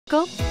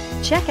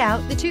Check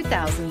out the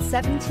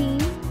 2017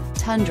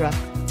 Tundra.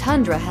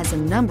 Tundra has a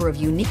number of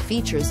unique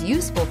features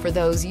useful for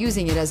those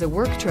using it as a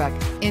work truck,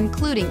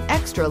 including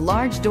extra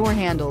large door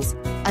handles,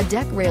 a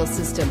deck rail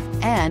system,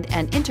 and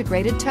an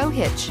integrated tow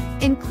hitch.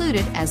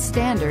 Included as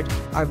standard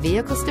are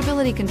vehicle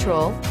stability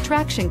control,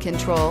 traction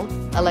control,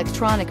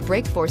 electronic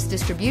brake force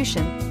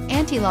distribution,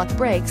 anti-lock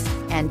brakes,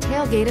 and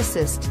tailgate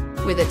assist.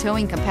 With a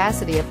towing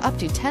capacity of up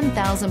to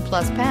 10,000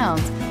 plus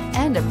pounds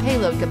and a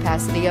payload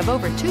capacity of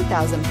over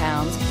 2,000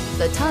 pounds,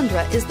 the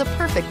Tundra is the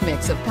perfect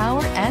mix of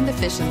power and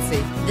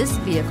efficiency. This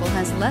vehicle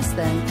has less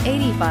than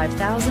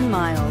 85,000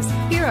 miles.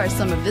 Here are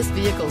some of this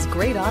vehicle's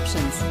great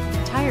options: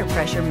 tire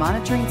pressure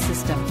monitoring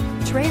system,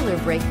 trailer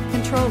brake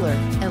controller,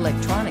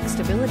 electronic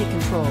stability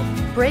control,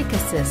 brake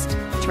assist,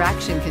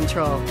 traction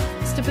control,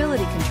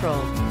 stability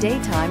control,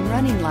 daytime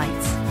running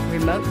lights,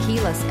 remote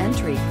keyless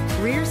entry,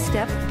 rear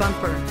step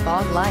bumper,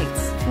 fog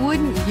lights.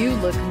 Wouldn't you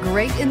look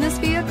great in this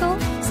vehicle?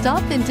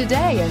 Stop in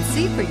today and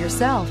see for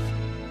yourself.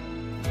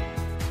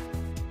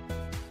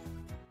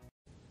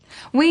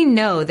 We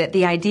know that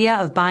the idea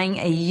of buying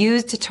a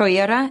used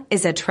Toyota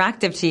is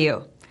attractive to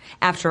you.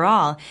 After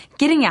all,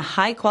 getting a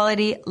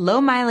high-quality,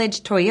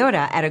 low-mileage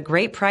Toyota at a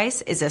great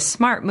price is a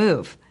smart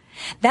move.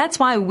 That's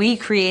why we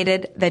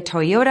created the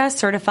Toyota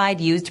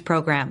Certified Used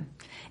program.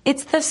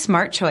 It's the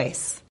smart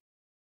choice.